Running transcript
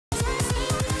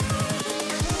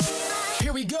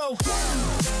go.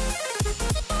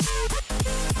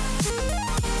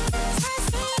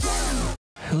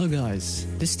 Hello guys,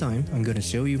 this time I'm gonna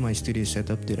show you my studio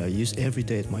setup that I use every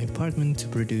day at my apartment to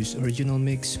produce original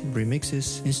mix,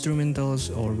 remixes,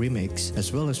 instrumentals or remakes,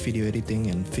 as well as video editing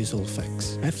and visual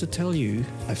effects. I have to tell you,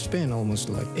 I've spent almost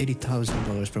like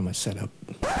 $80,000 for my setup.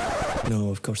 No,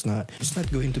 of course not. It's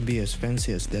not going to be as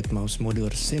fancy as that mouse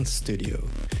modular synth studio.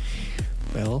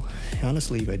 Well,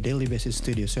 honestly, my daily basis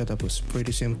studio setup was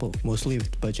pretty simple, mostly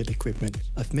with budget equipment.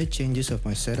 I've made changes of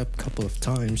my setup a couple of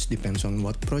times, depends on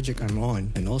what project I'm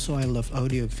on, and also I love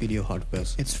audio video hardware.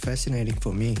 It's fascinating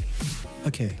for me.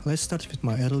 Okay, let's start with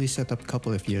my early setup a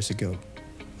couple of years ago.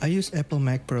 I used Apple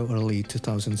Mac Pro early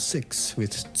 2006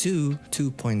 with two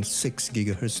 2.6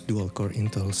 GHz dual-core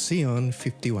Intel Xeon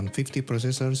 5150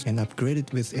 processors and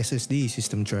upgraded with SSD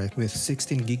system drive with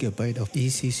 16 GB of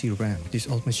ECC RAM. This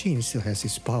old machine still has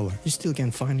its power. You still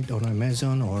can find it on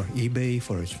Amazon or eBay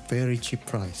for a very cheap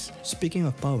price. Speaking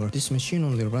of power, this machine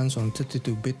only runs on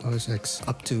 32-bit OS X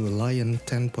up to Lion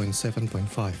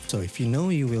 10.7.5. So if you know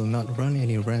you will not run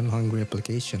any RAM-hungry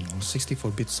application or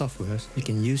 64-bit software, you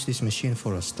can use this machine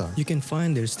for a start. You can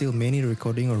find there's still many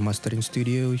recording or mastering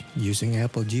studio using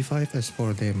Apple G5 as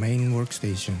for their main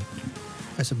workstation.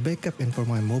 As a backup and for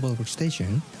my mobile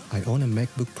workstation, I own a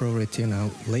MacBook Pro Retina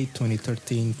late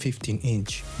 2013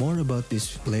 15-inch. More about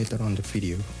this later on the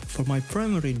video. For my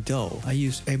primary DAW, I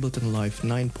use Ableton Live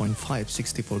 9.5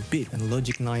 64-bit and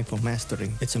Logic 9 for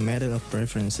mastering. It's a matter of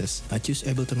preferences. I choose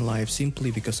Ableton Live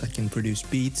simply because I can produce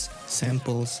beats,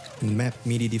 samples, and map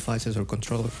MIDI devices or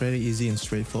controller very easy and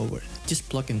straightforward. Just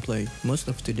plug and play. Most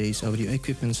of today's audio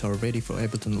equipments are ready for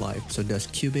Ableton Live, so does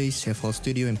Cubase, FL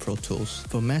Studio, and Pro Tools.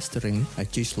 For mastering, I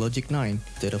choose Logic 9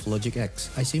 instead of Logic X.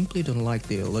 I simply don't like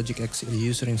the Logic X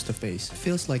user interface. It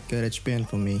feels like GarageBand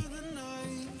for me.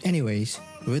 Anyways,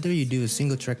 whether you do a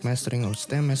single track mastering or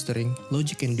stem mastering,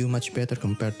 Logic can do much better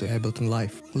compared to Ableton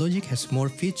Live. Logic has more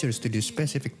features to do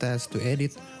specific tasks to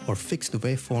edit or fix the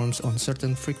waveforms on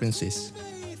certain frequencies.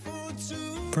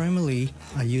 Primarily,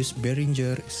 I use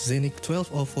Behringer Xenic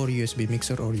 1204 USB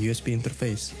mixer or USB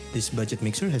interface. This budget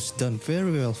mixer has done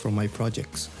very well for my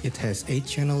projects. It has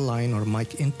 8-channel line or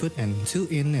mic input and 2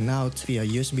 in and out via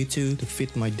USB 2 to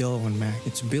fit my DAW on Mac.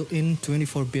 Its built-in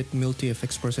 24-bit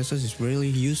multi-effects processor is really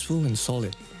useful and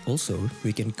solid. Also,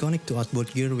 we can connect to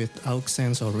outboard gear with aux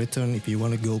sense or return if you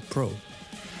want to go pro.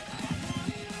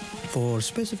 For a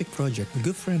specific project, a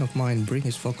good friend of mine brings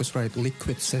his Focusrite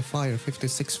Liquid Sapphire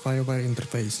 56 Firewire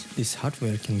interface. This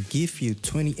hardware can give you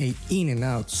 28 in and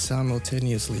out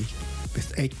simultaneously.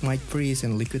 With 8 mic pre's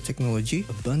and Liquid technology,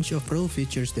 a bunch of pro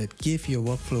features that give your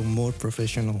workflow more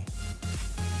professional.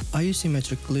 I use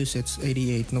Symmetric Lucid's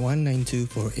 88192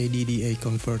 for ADDA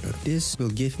converter. This will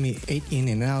give me 8 in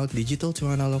and out digital to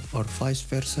analog or vice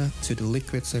versa to the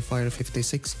Liquid Sapphire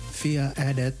 56 via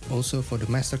ADAT, also for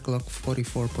the master clock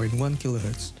 44.1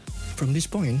 kHz. From this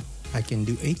point, I can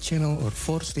do 8-channel or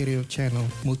 4 stereo channel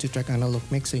multi-track analog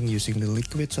mixing using the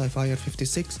Liquid Sapphire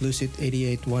 56, Lucid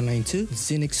 88192,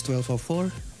 Xenix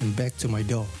 1204, and back to my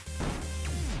DAW.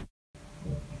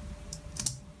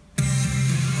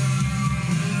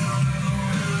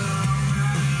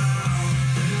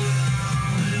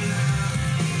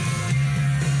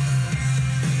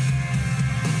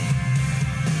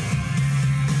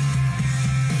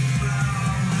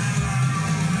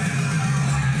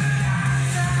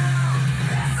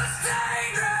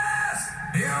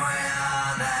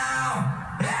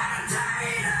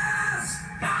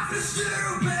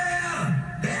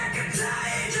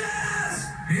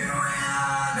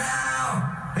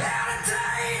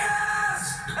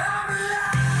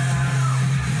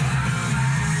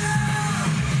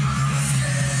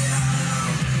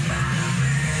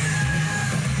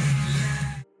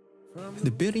 The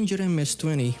Behringer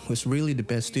MS-20 was really the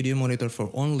best studio monitor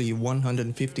for only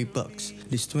 $150.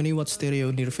 This 20-watt stereo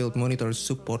near-field monitor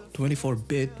support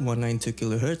 24-bit 192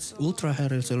 kHz ultra high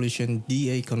resolution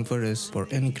DA converters for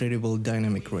incredible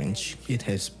dynamic range. It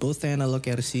has both analog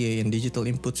RCA and digital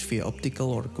inputs via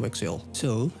optical or coaxial,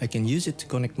 so I can use it to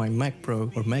connect my Mac Pro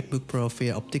or MacBook Pro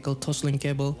via optical Toslink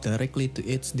cable directly to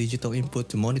its digital input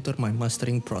to monitor my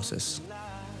mastering process.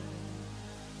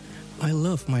 I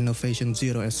love my Novation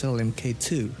Zero SL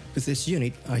MK2. With this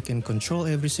unit, I can control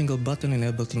every single button in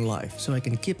Ableton Live, so I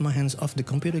can keep my hands off the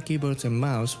computer keyboards and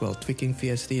mouse while tweaking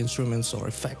VST instruments or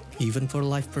effects, even for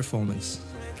live performance.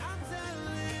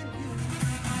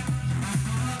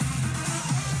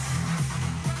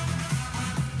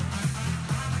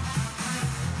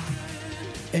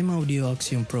 M Audio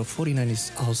Axiom Pro 49 is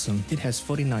awesome. It has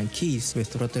 49 keys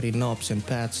with rotary knobs and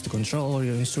pads to control all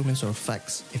your instruments or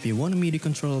effects. If you want a MIDI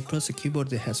controller plus a keyboard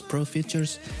that has pro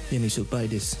features, then you should buy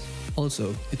this.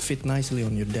 Also, it fits nicely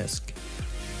on your desk.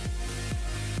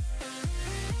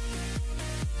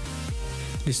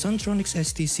 The Soundtronics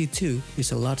STC2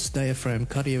 is a large diaphragm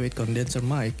cardioid condenser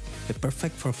mic that's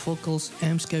perfect for vocals,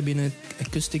 amps cabinet,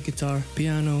 acoustic guitar,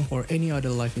 piano, or any other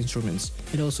live instruments.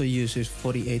 It also uses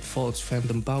 48 volts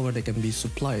phantom power that can be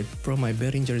supplied from my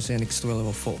Behringer Xenix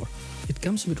 1204. It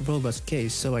comes with a robust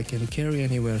case so I can carry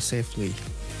anywhere safely.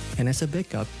 And as a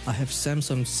backup, I have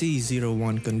Samsung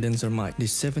C01 condenser mic.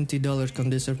 This $70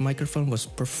 condenser microphone was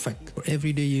perfect for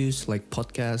everyday use like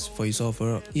podcasts,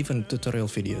 voiceover, even tutorial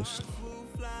videos.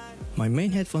 My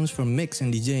main headphones for mix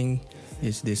and DJing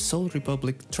is the Soul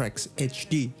Republic Trax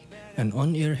HD, an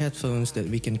on-ear headphones that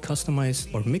we can customize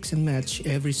or mix and match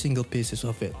every single pieces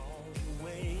of it.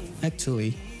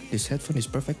 Actually, this headphone is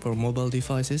perfect for mobile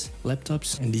devices,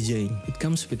 laptops, and DJing. It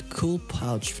comes with a cool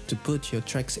pouch to put your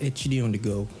Trax HD on the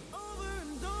go.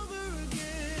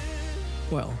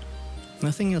 Well,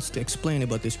 nothing else to explain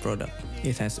about this product.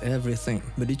 It has everything.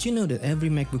 But did you know that every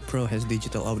MacBook Pro has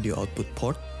digital audio output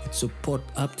port? It supports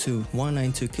up to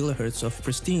 192 kHz of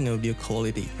pristine audio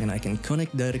quality, and I can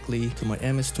connect directly to my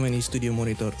MS-20 studio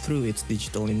monitor through its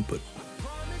digital input.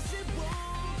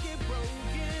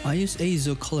 I use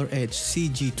ASO ColorEdge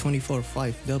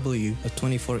CG245W, a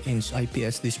 24-inch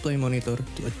IPS display monitor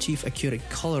to achieve accurate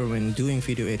color when doing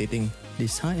video editing.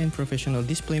 This high-end professional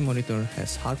display monitor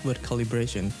has hardware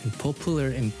calibration and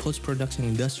popular in post-production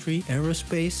industry,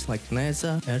 aerospace like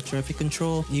NASA, air traffic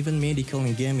control, even medical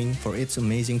and gaming for its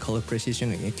amazing color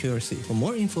precision and accuracy. For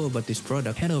more info about this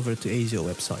product, head over to ASIO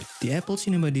website. The Apple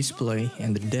Cinema display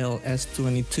and the Dell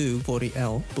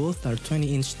S2240L both are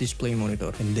 20-inch display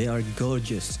monitor, and they are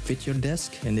gorgeous. Fit your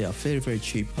desk, and they are very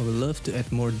cheap. I would love to add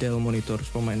more Dell monitors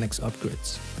for my next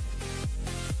upgrades.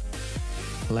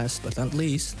 Last but not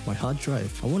least, my hard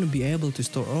drive. I want to be able to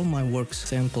store all my work,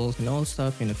 samples, and all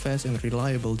stuff in a fast and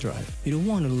reliable drive. You don't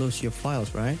want to lose your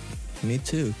files, right? Me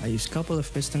too. I use a couple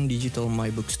of Western Digital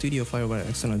MyBook Studio Firewire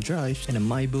external drives and a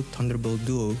MyBook Thunderbolt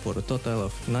Duo for a total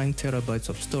of 9 TB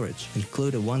of storage,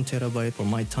 include a 1 TB for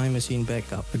my Time Machine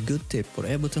backup. A good tip for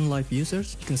Ableton Live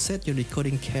users, you can set your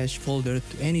recording cache folder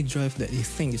to any drive that you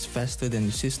think is faster than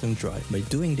the system drive. By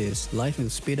doing this, Live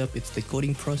will speed up its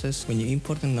decoding process when you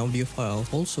import an audio file,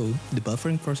 also the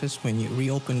buffering process when you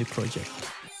reopen the project.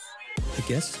 I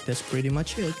guess that's pretty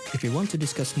much it. If you want to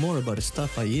discuss more about the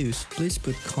stuff I use, please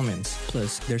put comments.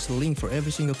 Plus, there's a link for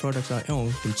every single product I own.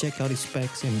 You can check out its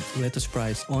specs and latest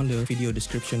price on the video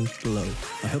description below.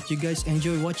 I hope you guys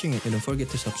enjoy watching it, and don't forget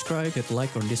to subscribe, hit the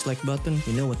like or dislike button,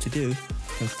 you know what to do.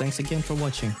 And thanks again for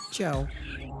watching. Ciao!